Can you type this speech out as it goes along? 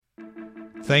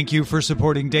Thank you for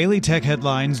supporting Daily Tech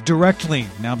Headlines directly.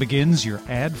 Now begins your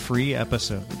ad-free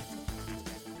episode.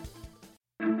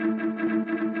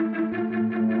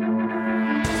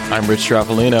 I'm Rich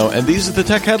Straffolino, and these are the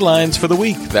tech headlines for the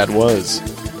week that was.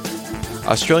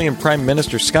 Australian Prime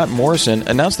Minister Scott Morrison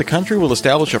announced the country will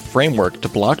establish a framework to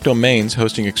block domains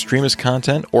hosting extremist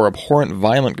content or abhorrent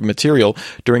violent material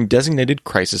during designated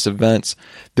crisis events.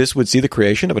 This would see the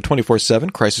creation of a 24/7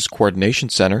 crisis coordination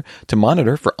center to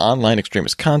monitor for online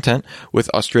extremist content, with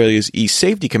Australia's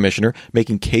e-safety commissioner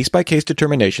making case-by-case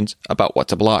determinations about what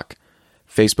to block.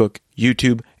 Facebook,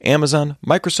 YouTube, Amazon,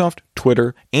 Microsoft,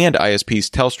 Twitter, and ISPs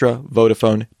Telstra,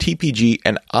 Vodafone, TPG,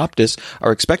 and Optus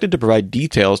are expected to provide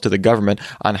details to the government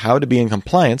on how to be in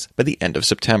compliance by the end of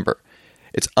September.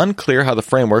 It's unclear how the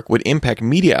framework would impact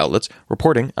media outlets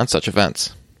reporting on such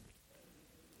events.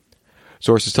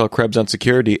 Sources tell Krebs on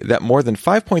Security that more than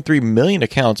 5.3 million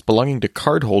accounts belonging to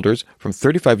cardholders from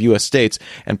 35 U.S. states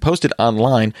and posted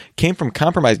online came from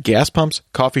compromised gas pumps,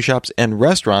 coffee shops, and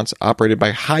restaurants operated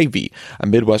by Hy-Vee, a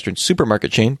Midwestern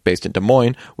supermarket chain based in Des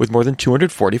Moines with more than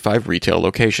 245 retail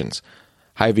locations.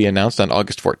 Hy-Vee announced on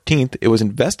August 14th it was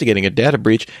investigating a data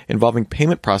breach involving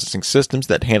payment processing systems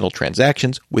that handle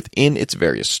transactions within its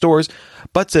various stores,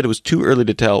 but said it was too early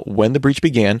to tell when the breach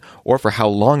began or for how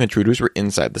long intruders were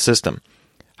inside the system.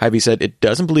 Hy-Vee said it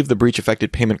doesn't believe the breach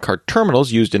affected payment card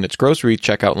terminals used in its grocery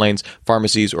checkout lanes,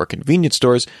 pharmacies, or convenience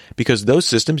stores because those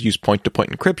systems use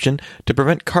point-to-point encryption to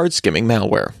prevent card skimming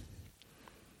malware.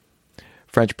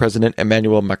 French President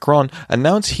Emmanuel Macron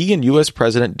announced he and U.S.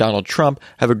 President Donald Trump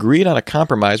have agreed on a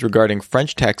compromise regarding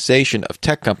French taxation of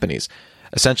tech companies.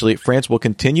 Essentially, France will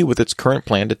continue with its current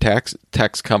plan to tax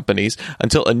tech companies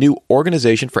until a new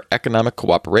Organization for Economic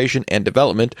Cooperation and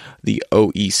Development, the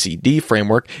OECD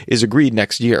framework, is agreed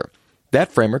next year.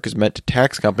 That framework is meant to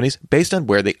tax companies based on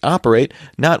where they operate,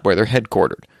 not where they're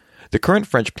headquartered. The current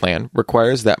French plan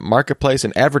requires that marketplace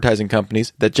and advertising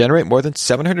companies that generate more than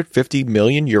 750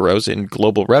 million euros in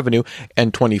global revenue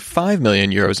and 25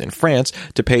 million euros in France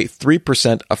to pay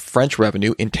 3% of French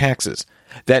revenue in taxes.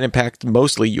 That impacts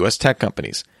mostly U.S. tech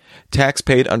companies. Tax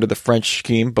paid under the French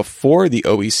scheme before the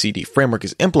OECD framework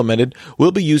is implemented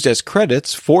will be used as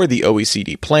credits for the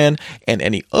OECD plan, and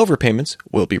any overpayments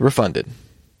will be refunded.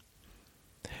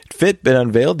 Fitbit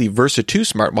unveiled the Versa 2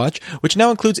 smartwatch, which now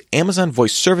includes Amazon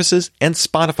Voice Services and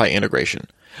Spotify integration.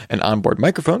 An onboard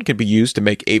microphone can be used to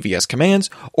make AVS commands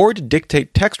or to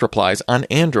dictate text replies on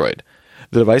Android.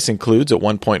 The device includes a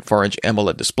 1.4-inch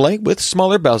AMOLED display with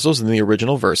smaller bezels than the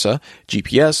original Versa,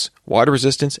 GPS, water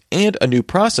resistance, and a new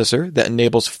processor that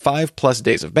enables 5+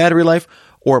 days of battery life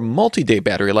or multi-day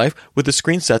battery life with the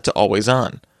screen set to always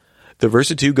on. The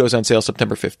Versa 2 goes on sale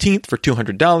September 15th for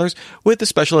 $200, with the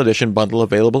special edition bundle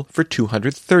available for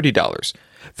 $230.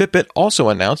 Fitbit also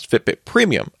announced Fitbit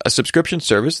Premium, a subscription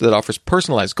service that offers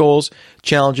personalized goals,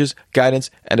 challenges,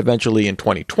 guidance, and eventually in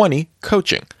 2020,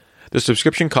 coaching. The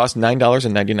subscription costs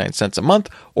 $9.99 a month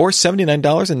or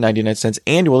 $79.99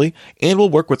 annually and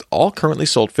will work with all currently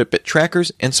sold Fitbit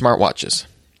trackers and smartwatches.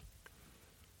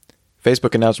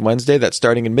 Facebook announced Wednesday that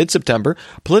starting in mid-September,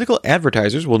 political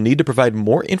advertisers will need to provide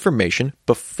more information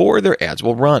before their ads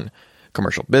will run.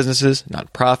 Commercial businesses,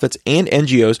 nonprofits, and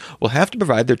NGOs will have to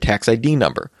provide their tax ID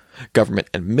number. Government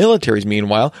and militaries,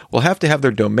 meanwhile, will have to have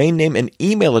their domain name and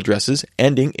email addresses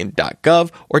ending in .gov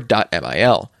or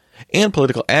 .mil. And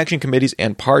political action committees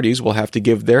and parties will have to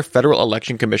give their Federal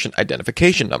Election Commission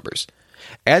identification numbers.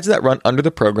 Ads that run under the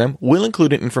program will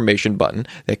include an information button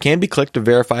that can be clicked to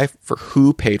verify for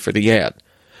who paid for the ad.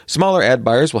 Smaller ad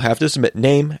buyers will have to submit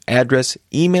name, address,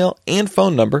 email, and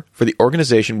phone number for the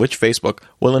organization which Facebook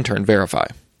will in turn verify.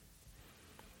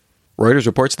 Reuters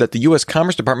reports that the U.S.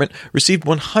 Commerce Department received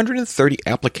 130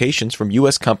 applications from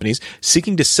U.S. companies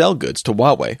seeking to sell goods to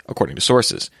Huawei, according to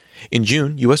sources. In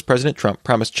June, U.S. President Trump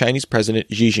promised Chinese President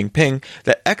Xi Jinping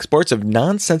that exports of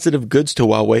non-sensitive goods to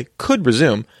Huawei could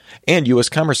resume, and U.S.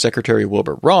 Commerce Secretary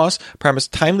Wilbur Ross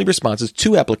promised timely responses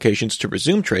to applications to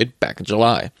resume trade back in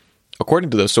July. According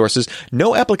to those sources,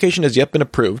 no application has yet been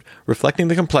approved, reflecting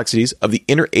the complexities of the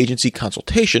interagency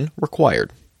consultation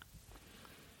required.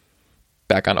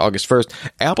 Back on August 1st,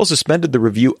 Apple suspended the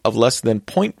review of less than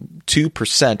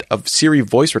 0.2% of Siri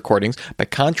voice recordings by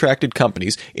contracted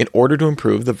companies in order to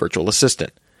improve the virtual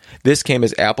assistant. This came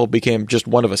as Apple became just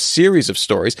one of a series of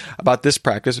stories about this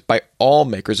practice by all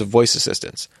makers of voice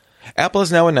assistants. Apple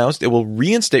has now announced it will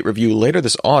reinstate review later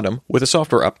this autumn with a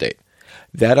software update.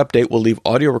 That update will leave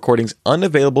audio recordings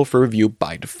unavailable for review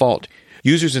by default.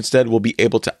 Users instead will be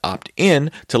able to opt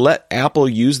in to let Apple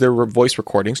use their voice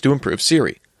recordings to improve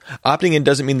Siri. Opting in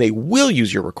doesn't mean they will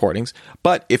use your recordings,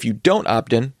 but if you don't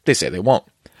opt in, they say they won't.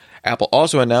 Apple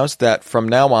also announced that from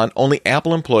now on, only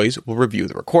Apple employees will review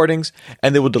the recordings,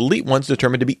 and they will delete ones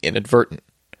determined to be inadvertent.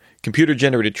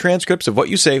 Computer-generated transcripts of what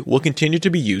you say will continue to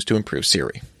be used to improve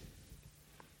Siri.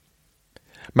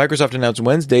 Microsoft announced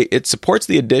Wednesday it supports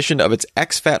the addition of its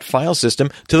exFAT file system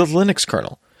to the Linux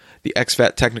kernel. The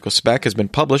exFAT technical spec has been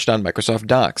published on Microsoft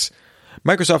Docs.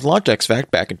 Microsoft launched exFAT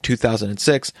back in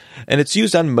 2006, and it's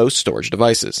used on most storage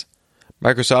devices.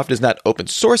 Microsoft is not open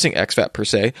sourcing exFAT per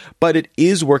se, but it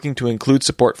is working to include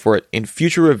support for it in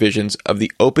future revisions of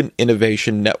the Open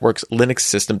Innovation Network's Linux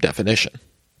system definition.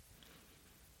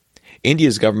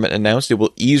 India's government announced it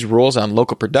will ease rules on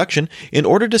local production in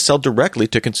order to sell directly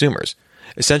to consumers.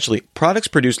 Essentially, products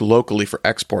produced locally for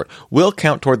export will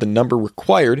count toward the number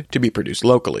required to be produced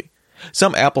locally.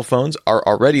 Some Apple phones are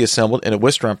already assembled in a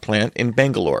Wistron plant in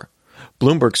Bangalore.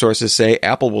 Bloomberg sources say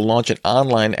Apple will launch an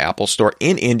online Apple store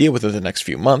in India within the next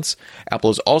few months.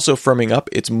 Apple is also firming up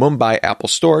its Mumbai Apple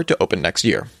store to open next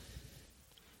year.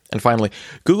 And finally,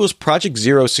 Google's Project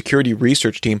Zero security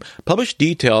research team published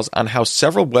details on how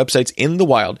several websites in the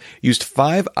wild used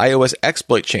 5 iOS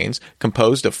exploit chains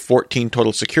composed of 14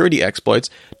 total security exploits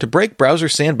to break browser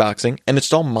sandboxing and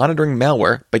install monitoring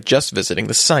malware by just visiting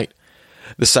the site.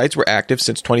 The sites were active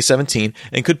since 2017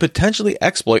 and could potentially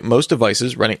exploit most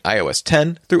devices running iOS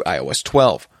 10 through iOS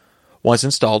 12. Once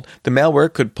installed, the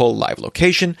malware could pull live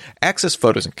location, access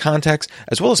photos and contacts,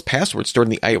 as well as passwords stored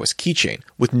in the iOS keychain,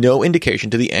 with no indication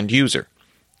to the end user.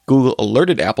 Google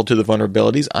alerted Apple to the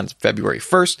vulnerabilities on February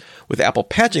 1st, with Apple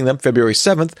patching them February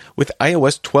 7th with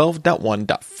iOS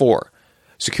 12.1.4.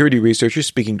 Security researchers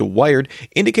speaking to Wired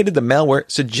indicated the malware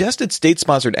suggested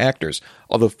state-sponsored actors,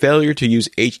 although failure to use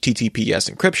HTTPS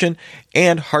encryption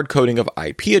and hard-coding of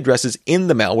IP addresses in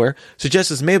the malware suggests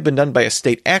this may have been done by a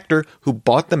state actor who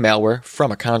bought the malware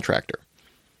from a contractor.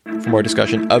 For more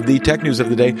discussion of the tech news of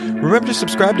the day, remember to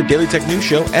subscribe to Daily Tech News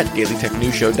Show at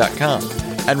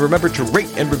dailytechnewsshow.com. And remember to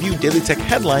rate and review Daily Tech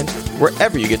headlines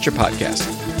wherever you get your podcasts.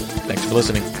 Thanks for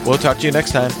listening. We'll talk to you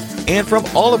next time. And from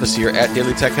all of us here at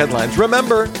Daily Tech Headlines,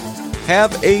 remember,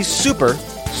 have a super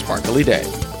sparkly day.